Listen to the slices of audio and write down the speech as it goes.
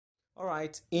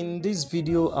Alright, in this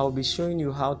video I'll be showing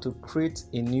you how to create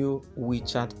a new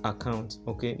Wechat account.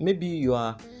 Okay, maybe you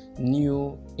are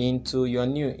new into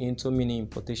mini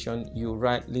importation, you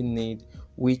rightly need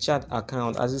Wechat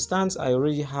account. As it stands, I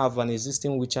already have an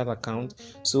existing Wechat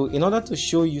account, so in order to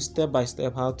show you step by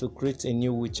step how to create a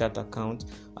new Wechat account,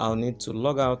 I'll need to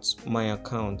log out my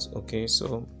account. Okay,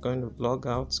 so I'm going to log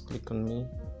out, click on me.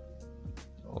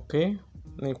 Okay,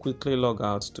 let me quickly log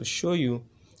out to show you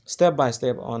step by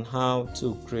step on how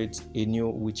to create a new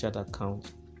Wechat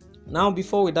account. Now,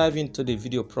 before we dive into the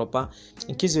video proper,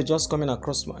 in case you're just coming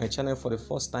across my channel for the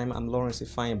first time, I'm Lawrence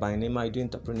Ifeanyi by name. I do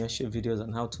entrepreneurship videos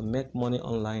on how to make money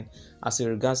online as it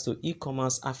regards to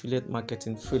e-commerce, affiliate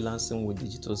marketing, freelancing with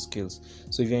digital skills.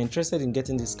 So if you're interested in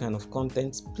getting this kind of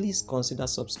content, please consider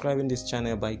subscribing this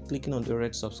channel by clicking on the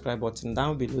red subscribe button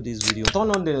down below this video. Turn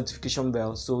on the notification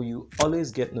bell so you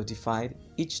always get notified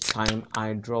each time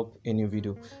I drop a new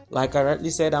video. Like I rightly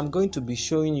said, I'm going to be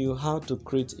showing you how to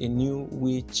create a new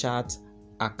Wechat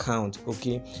account.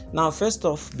 Okay, now first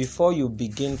off, before you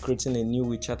begin creating a new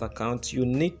Wechat account, you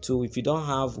need to, if you don't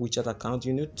have Wechat account,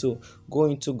 you need to go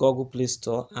into Google Play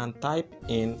Store and type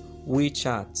in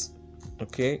Wechat.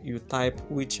 Okay, you type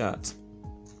Wechat,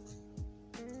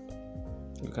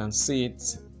 you can see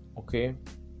it. Okay,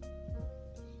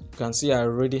 you can see I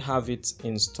already have it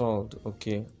installed.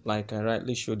 Okay, like I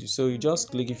rightly showed you. So you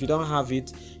just click, if you don't have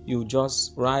it, you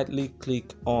just rightly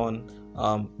click on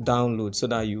download so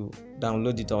that you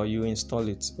download it or you install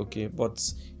it. Okay, but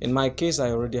in my case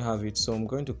I already have it, so I'm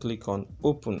going to click on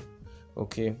open.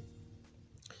 Okay,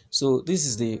 so this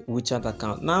is the Wechat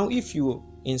account. Now if you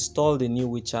install the new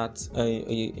Wechat,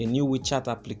 a new Wechat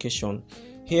application,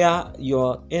 here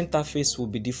your interface will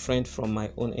be different from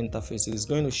my own interface. It's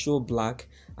going to show black,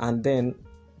 and then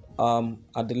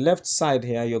at the left side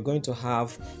here you're going to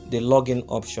have the login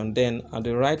option. Then at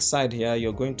the right side here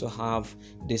you're going to have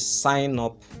the sign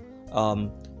up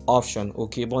option.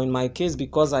 Okay, but in my case,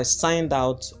 because I signed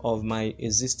out of my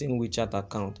existing Wechat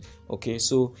account, okay,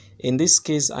 so in this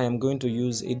case I am going to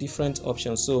use a different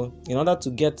option. So in order to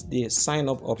get the sign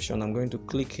up option, I'm going to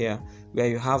click here where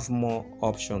you have more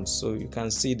options. So you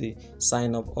can see the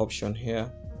sign up option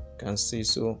here, you can see.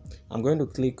 So I'm going to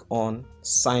click on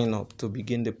sign up to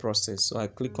begin the process. So I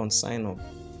click on sign up.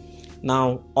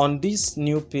 Now on this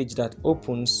new page that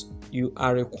opens, you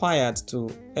are required to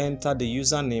enter the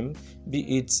username,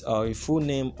 be it a full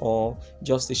name or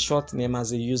just a short name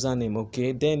as a username.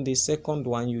 Okay, then the second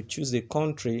one, you choose the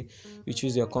country, you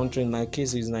choose your country. In my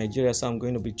case is Nigeria, so I'm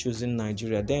going to be choosing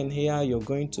Nigeria. Then here you're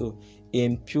going to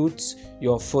input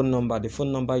your phone number, the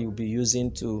phone number you'll be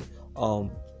using to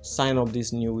sign up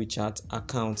this new Wechat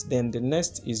account. Then the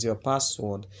next is your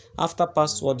password. After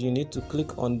password, you need to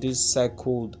click on this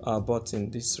circled button,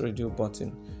 this radio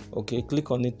button. Okay,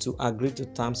 click on it to agree to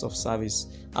terms of service.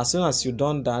 As soon as you've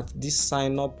done that, this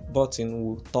sign up button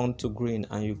will turn to green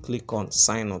and you click on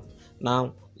sign up.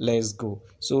 Now let's go.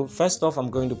 So first off, I'm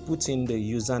going to put in the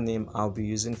username I'll be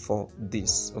using for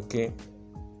this. Okay,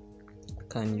 I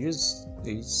can use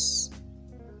this.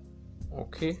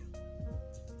 Okay,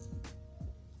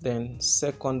 then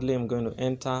secondly, I'm going to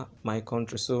enter my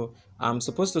country. So I'm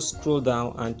supposed to scroll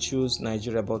down and choose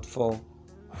Nigeria, but for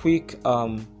quick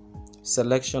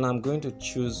selection, I'm going to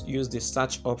use the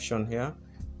search option here.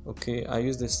 Okay, I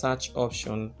use the search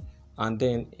option, and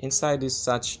then inside this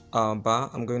search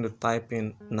bar I'm going to type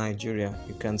in Nigeria.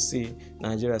 You can see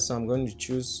Nigeria, so I'm going to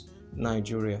choose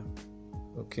Nigeria.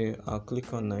 Okay, I'll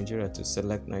click on Nigeria to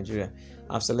select Nigeria.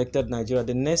 I've selected Nigeria.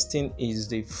 The next thing is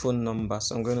the phone number,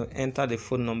 so I'm going to enter the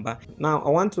phone number. Now I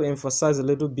want to emphasize a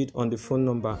little bit on the phone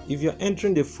number. If you're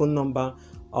entering the phone number,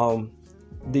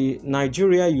 the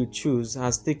Nigeria you choose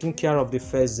has taken care of the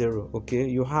first zero. Okay,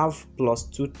 you have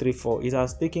 +234, it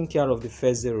has taken care of the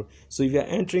first zero. So if you're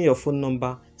entering your phone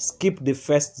number, skip the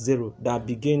first zero that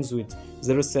begins with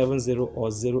 070 or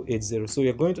 080. So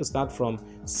you're going to start from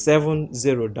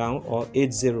 70 down or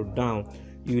 80 down.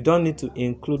 You don't need to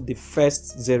include the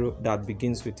first zero that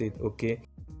begins with it. Okay,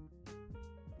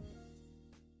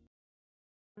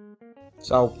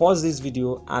 so I'll pause this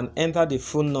video and enter the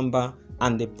phone number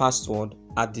and the password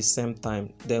at the same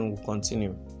time, then we'll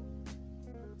continue.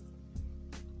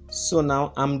 So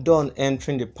now I'm done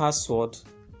entering the password.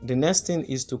 The next thing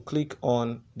is to click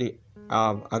on the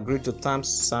agree to terms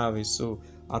service. So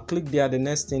I'll click there. The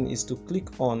next thing is to click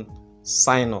on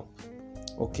sign up.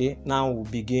 Okay, now we'll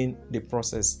begin the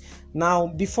process. Now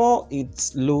before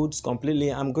it loads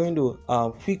completely, I'm going to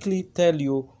quickly tell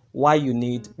you why you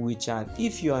need Wechat.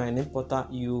 If you are an importer,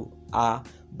 you are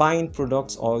buying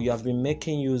products, or you have been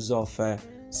making use of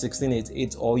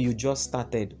 1688 or you just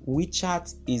started,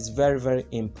 WeChat is very, very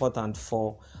important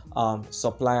for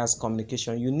suppliers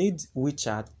communication. You need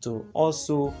WeChat to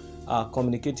also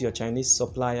communicate to your Chinese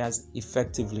suppliers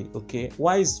effectively. Okay,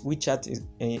 why is WeChat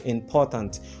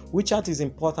important? WeChat is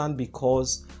important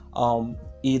because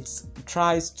it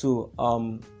tries to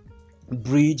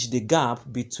bridge the gap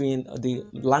between the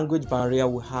language barrier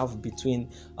we have between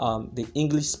the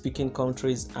English speaking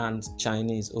countries and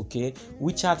Chinese. Okay,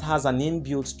 WeChat has an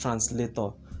inbuilt translator,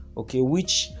 okay,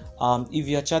 which if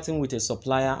you're chatting with a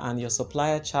supplier and your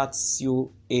supplier chats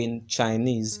you in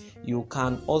Chinese, you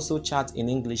can also chat in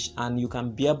English and you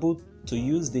can be able to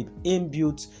use the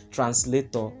inbuilt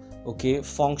translator, okay,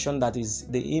 function that is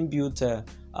the inbuilt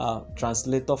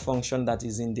translator function that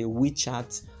is in the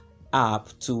WeChat app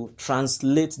to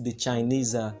translate the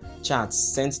Chinese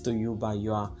chats sent to you by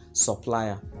your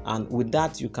supplier, and with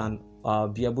that you can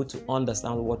be able to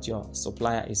understand what your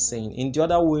supplier is saying. In the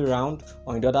other way around,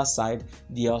 or in the other side,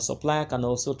 your supplier can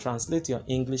also translate your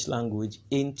English language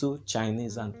into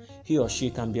Chinese and he or she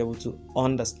can be able to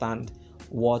understand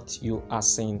what you are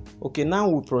saying. Okay, now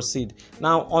we proceed.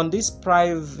 Now on this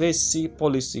privacy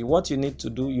policy, what you need to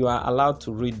do, you are allowed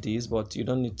to read this, but you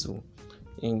don't need to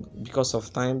because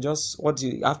of time. Just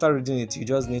after reading it, you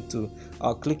just need to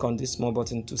click on this small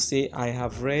button to say I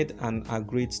have read and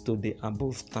agreed to the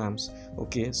above terms.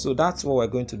 Okay, so that's what we're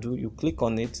going to do. You click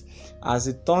on it. As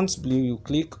it turns blue, you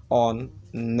click on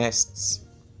next.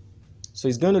 So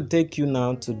it's going to take you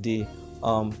now to the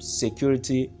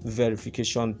security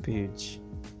verification page.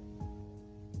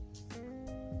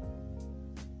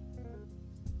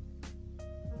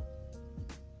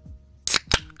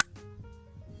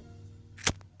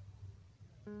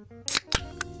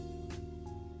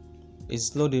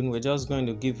 It's loading. We're just going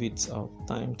to give it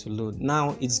time to load.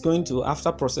 Now it's going to,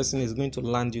 after processing, it's going to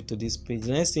land you to this page.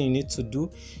 The next thing you need to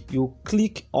do, you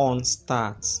click on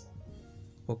start.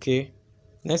 Okay,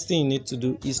 next thing you need to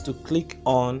do is to click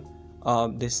on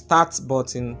the start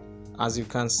button, as you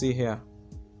can see here.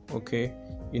 Okay,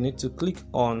 you need to click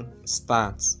on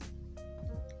start.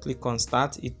 Click on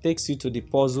start. It takes you to the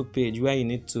puzzle page where you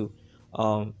need to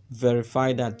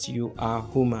verify that you are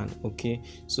human. Okay,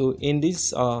 so in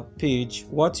this page,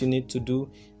 what you need to do,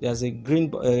 there's a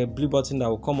blue button that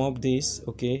will come up this.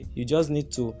 Okay, you just need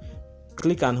to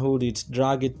click and hold it,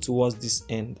 drag it towards this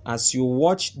end. As you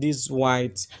watch this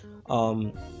white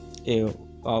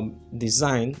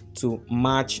design to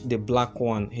match the black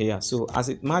one here, so as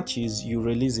it matches, you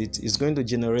release it. It's going to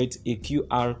generate a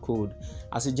QR code.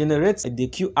 As it generates the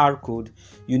QR code,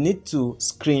 you need to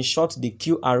screenshot the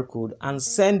QR code and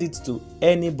send it to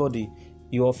anybody,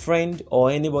 your friend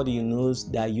or anybody you know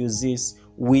that uses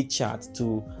WeChat,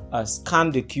 to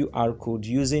scan the QR code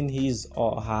using his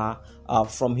or her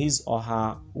from his or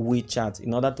her WeChat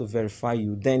in order to verify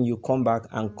you. Then you come back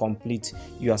and complete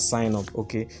your sign up.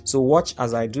 Okay, so watch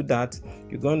as I do that.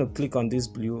 You're going to click on this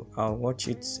blue, watch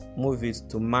it, move it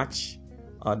to match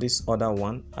this other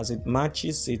one. As it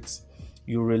matches it,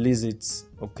 you release it.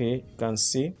 Okay, you can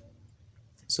see,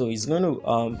 so it's going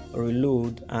to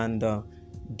reload and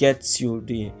gets you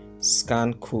the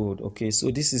scan code. Okay,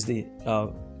 so this is the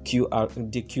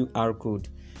QR code.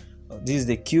 This is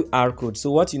the QR code.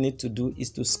 So what you need to do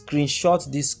is to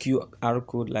screenshot this QR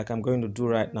code, like I'm going to do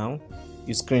right now.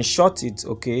 You screenshot it,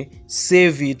 okay,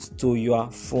 save it to your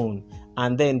phone,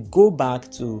 and then go back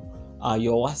to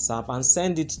your WhatsApp and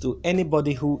send it to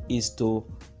anybody who is to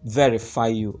verify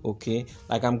you. Okay,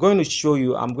 like I'm going to show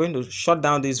you. I'm going to shut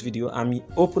down this video and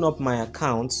open up my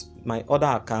account, my other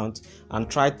account, and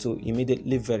try to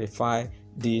immediately verify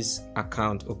this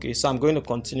account. Okay, so I'm going to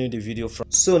continue the video from.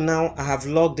 So now I have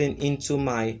logged into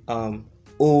my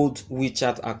old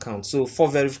WeChat account. So for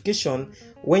verification,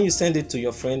 when you send it to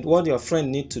your friend, what your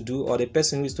friend need to do, or the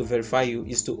person who is to verify you,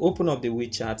 is to open up the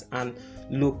WeChat and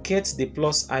locate the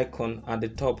plus icon at the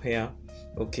top here.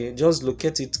 Okay, just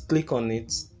locate it, click on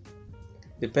it.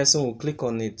 The person will click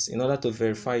on it in order to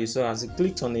verify you. So as you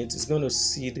click on it, it's going to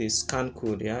see the scan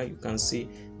code. Yeah, you can see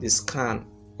the scan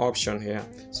option here,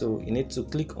 so you need to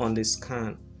click on the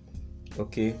scan.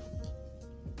 Okay,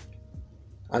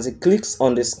 as it clicks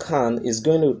on the scan, it's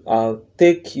going to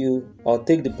take you or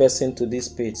take the person to this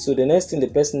page. So the next thing the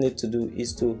person needs to do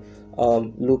is to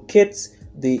locate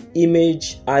the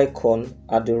image icon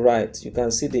at the right. You can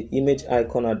see the image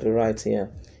icon at the right here.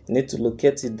 You need to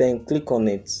locate it, then click on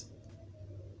it.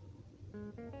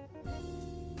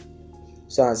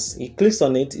 So as he clicks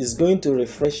on it, it's going to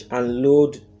refresh and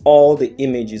load all the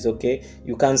images. Okay,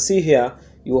 you can see here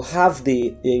you have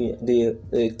the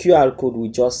QR code we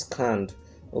just scanned,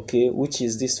 okay, which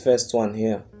is this first one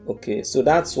here. Okay, so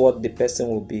that's what the person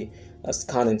will be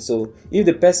scanning. So if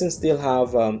the person still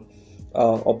have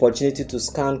opportunity to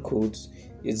scan codes,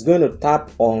 it's going to tap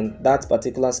on that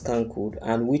particular scan code,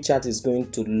 and Wechat is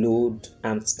going to load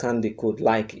and scan the code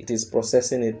like it is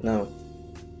processing it now.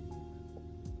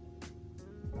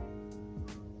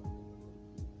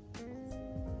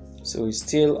 So it's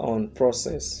still on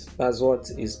process. That's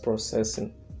what is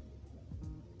processing.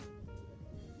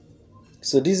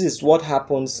 So this is what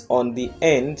happens on the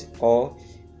end, or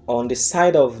on the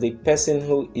side of the person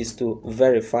who is to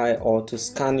verify or to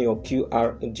scan your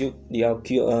Wechat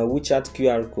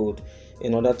QR code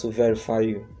in order to verify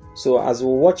you. So as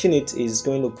we're watching it, is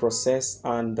going to process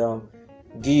and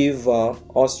give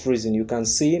us reason. You can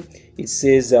see it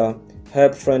says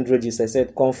help friend register. I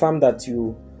said confirm that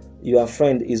your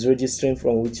friend is registering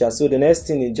from Wechat. So the next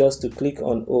thing is just to click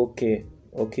on OK.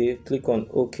 Okay, click on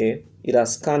OK. It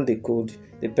has scanned the code.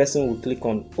 The person will click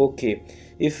on OK.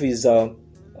 If it's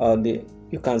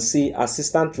you can see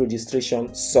assistant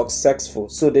registration successful.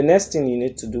 So the next thing you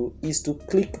need to do is to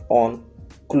click on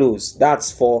close.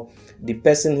 That's for the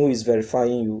person who is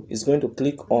verifying you. Is going to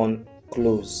click on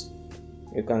close.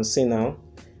 You can see now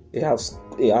they have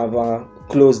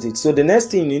closed it. So the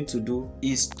next thing you need to do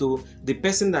is to the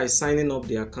person that is signing up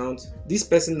the account, this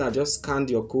person that just scanned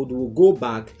your code will go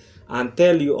back and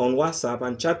tell you on WhatsApp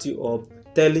and chat you up,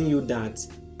 telling you that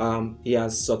he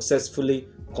has successfully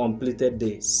completed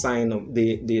the sign up,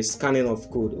 the scanning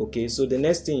of code. Okay, so the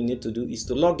next thing you need to do is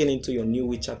to log in into your new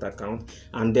Wechat account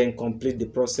and then complete the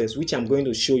process, which I'm going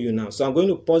to show you now. So I'm going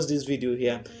to pause this video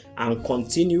here and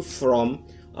continue from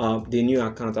the new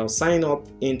account. I'll sign up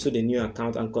into the new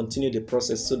account and continue the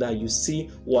process so that you see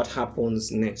what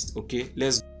happens next. Okay,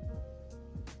 let's.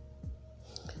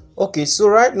 Okay, so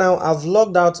right now I've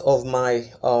logged out of my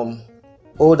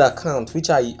old account, which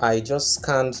I just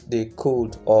scanned the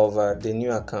code of the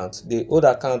new account. The old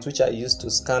account which I used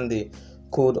to scan the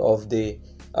code of the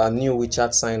new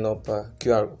Wechat sign up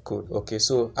QR code. Okay,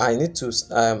 so I need to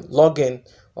log in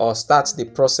or start the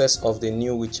process of the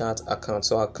new Wechat account.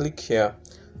 So I'll click here.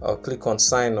 I'll click on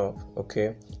sign up.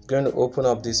 Okay, it's going to open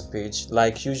up this page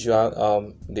like usual.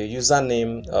 The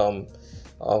username,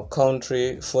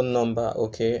 country, phone number,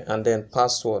 okay, and then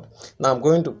password. Now I'm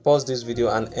going to pause this video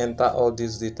and enter all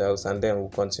these details, and then we'll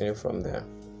continue from there.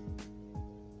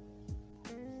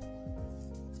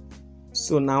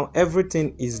 So now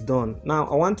everything is done. Now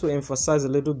I want to emphasize a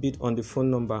little bit on the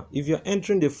phone number. If you're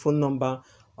entering the phone number,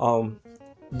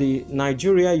 the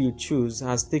Nigeria you choose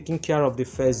has taken care of the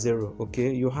first 0.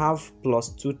 Okay, you have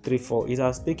 +234. It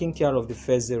has taken care of the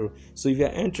first 0. So if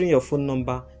you're entering your phone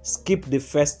number, skip the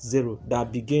first 0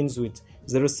 that begins with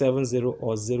 070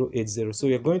 or 080. So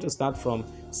you're going to start from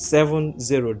 70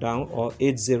 down or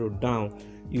 80 down.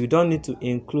 You don't need to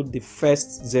include the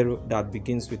first 0 that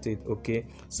begins with it. Okay,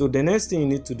 so the next thing you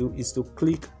need to do is to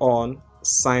click on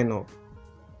sign up.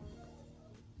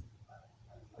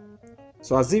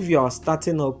 So as if you are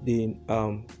starting up the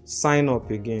sign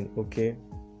up again. Okay,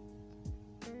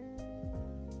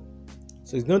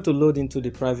 so it's going to load into the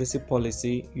privacy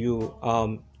policy. You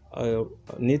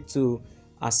need to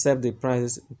accept the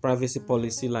privacy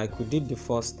policy like we did the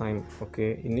first time.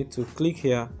 Okay, you need to click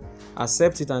here,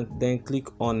 accept it, and then click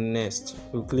on next.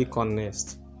 We'll click on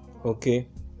next. Okay,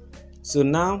 so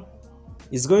now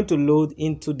it's going to load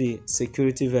into the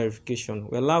security verification.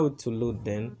 We allow it to load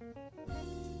then.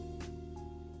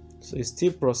 So it's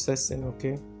still processing.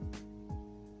 Okay,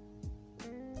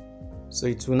 so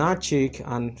it will now check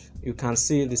and you can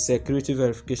see the security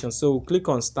verification. So we'll click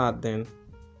on start then.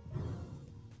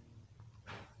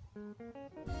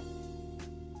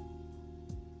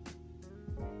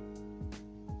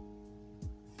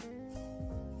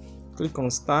 Click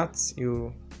on start.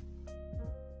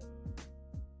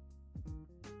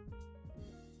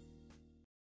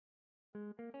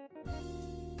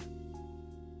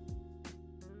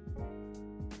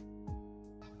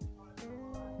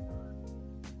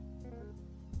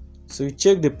 So you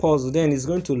check the pause, then it's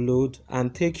going to load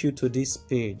and take you to this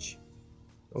page.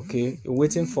 Okay, you're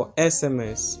waiting for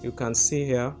SMS. You can see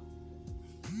here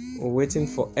we're waiting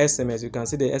for SMS. You can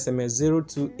see the SMS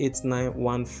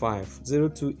 028915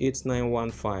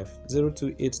 028915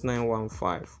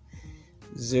 028915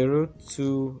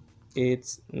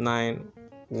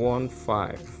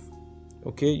 028915.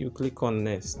 Okay, you click on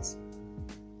next.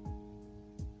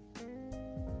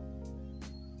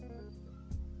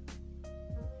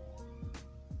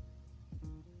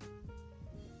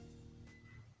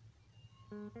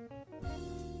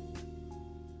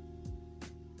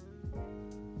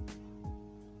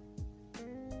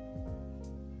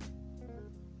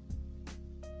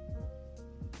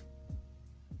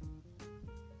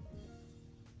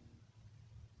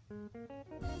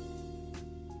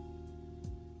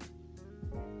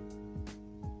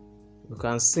 You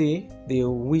can see the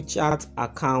Wechat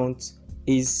account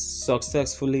is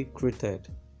successfully created.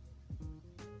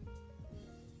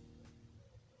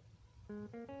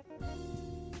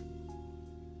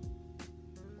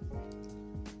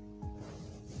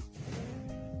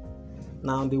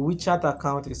 Now the Wechat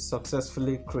account is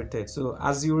successfully created. So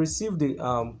as you receive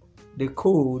the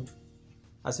code,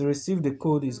 it's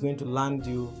going to land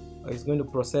you, it's going to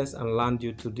process and land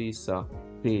you to this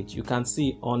page. You can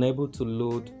see unable to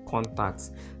load contacts.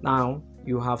 Now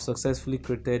you have successfully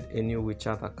created a new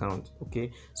Wechat account.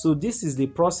 Okay, so this is the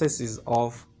processes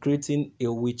of creating a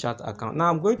Wechat account. Now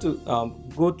I'm going to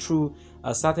go through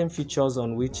certain features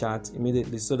on Wechat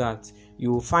immediately, so that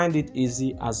you will find it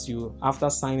easy as you, after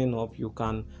signing up, you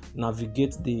can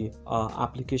navigate the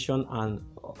application and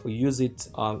use it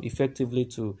effectively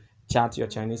to chat your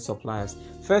Chinese suppliers.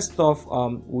 First off,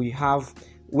 we have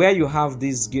where you have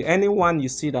this, anyone you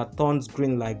see that turns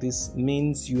green like this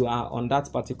means you are on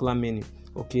that particular menu.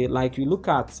 Okay, like you look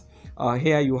at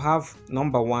here, you have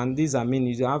number 1, these are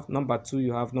menus, you have number 2,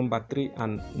 you have number 3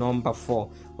 and number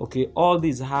 4. Okay, all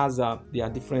these has their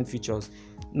different features.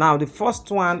 Now the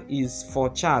first one is for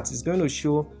chats. It's going to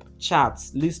show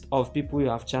chats, list of people you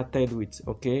have chatted with.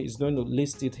 Okay, it's going to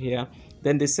list it here.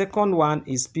 Then the second one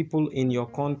is people in your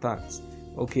contacts.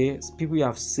 Okay, it's people you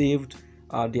have saved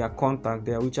their contact,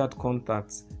 their Wechat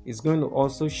contacts. It's going to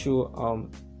also show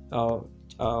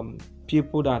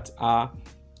people that are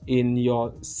in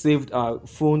your saved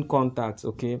phone contacts.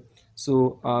 Okay,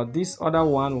 so this other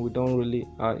one we don't really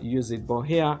use it, but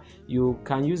here you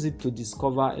can use it to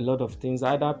discover a lot of things,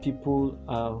 either people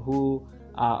who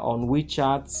are on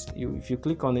Wechat. If you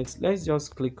click on it, let's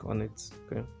just click on it.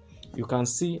 Okay, you can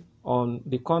see on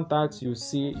the contacts, you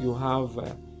see you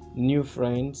have new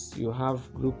friends, you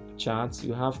have group chats,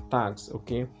 you have tags.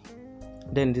 Okay,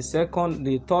 then the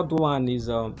third one is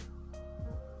go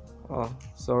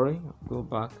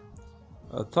back.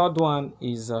 Third one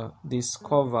is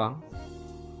discover.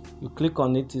 You click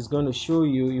on it, it's going to show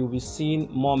you, you'll be seeing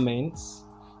moments.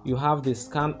 You have the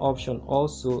scan option,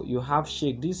 also you have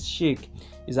shake. This shake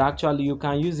is actually, you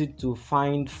can use it to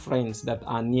find friends that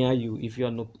are near you if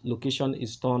your location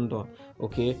is turned on.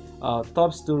 Okay,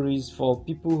 top stories for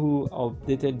people who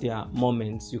updated their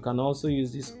moments. You can also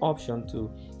use this option to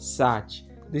search.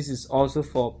 This is also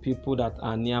for people that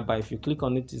are nearby. If you click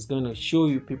on it, it's going to show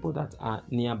you people that are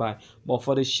nearby. But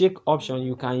for the shake option,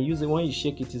 you can use it. When you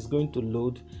shake it, it's going to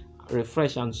load,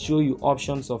 refresh, and show you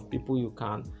options of people you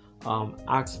can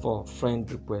ask for friend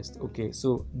request. Okay,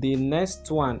 so the next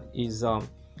one is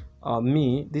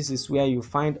me. This is where you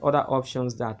find other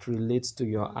options that relates to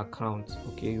your account.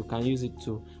 Okay, you can use it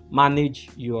to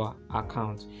manage your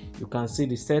account. You can see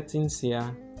the settings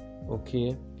here.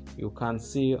 Okay, you can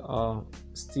see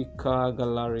sticker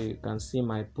gallery, you can see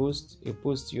my post, a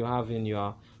post you have in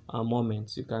your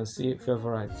moments. You can see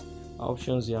favorites,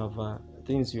 options you have,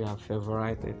 things you have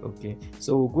favorited. Okay,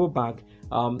 so we'll go back.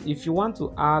 If you want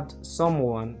to add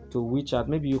someone to Wechat,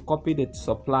 maybe you copy the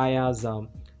supplier's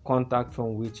contact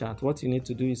from Wechat, what you need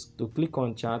to do is to click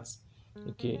on chats.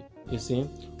 Okay, you see.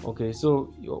 Okay,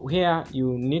 so here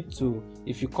you need to,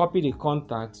 if you copy the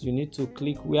contact, you need to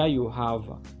click where you have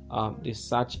the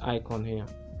search icon here.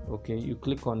 Okay, you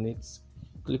click on it,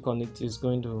 it's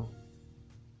going to,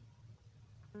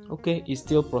 okay, it's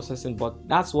still processing, but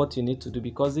that's what you need to do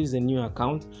because this is a new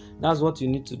account. That's what you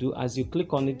need to do. As you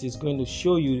click on it, it's going to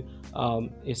show you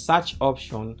a search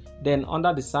option. Then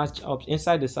under the search option,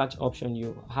 inside the search option,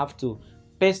 you have to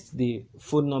paste the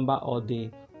phone number or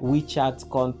the Wechat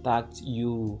contact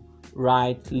you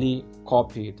rightly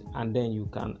copied, and then you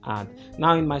can add.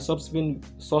 Now in my subsequent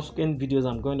videos,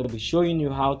 I'm going to be showing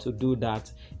you how to do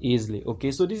that easily.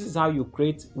 Okay, so this is how you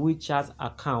create Wechat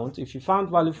account. If you found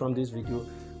value from this video,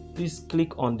 please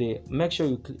click on the, make sure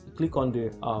you click on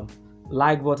the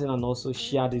like button and also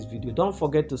share this video. Don't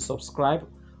forget to subscribe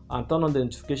and turn on the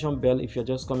notification bell if you're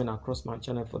just coming across my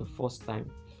channel for the first time.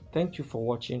 Thank you for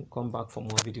watching. Come back for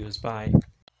more videos. Bye.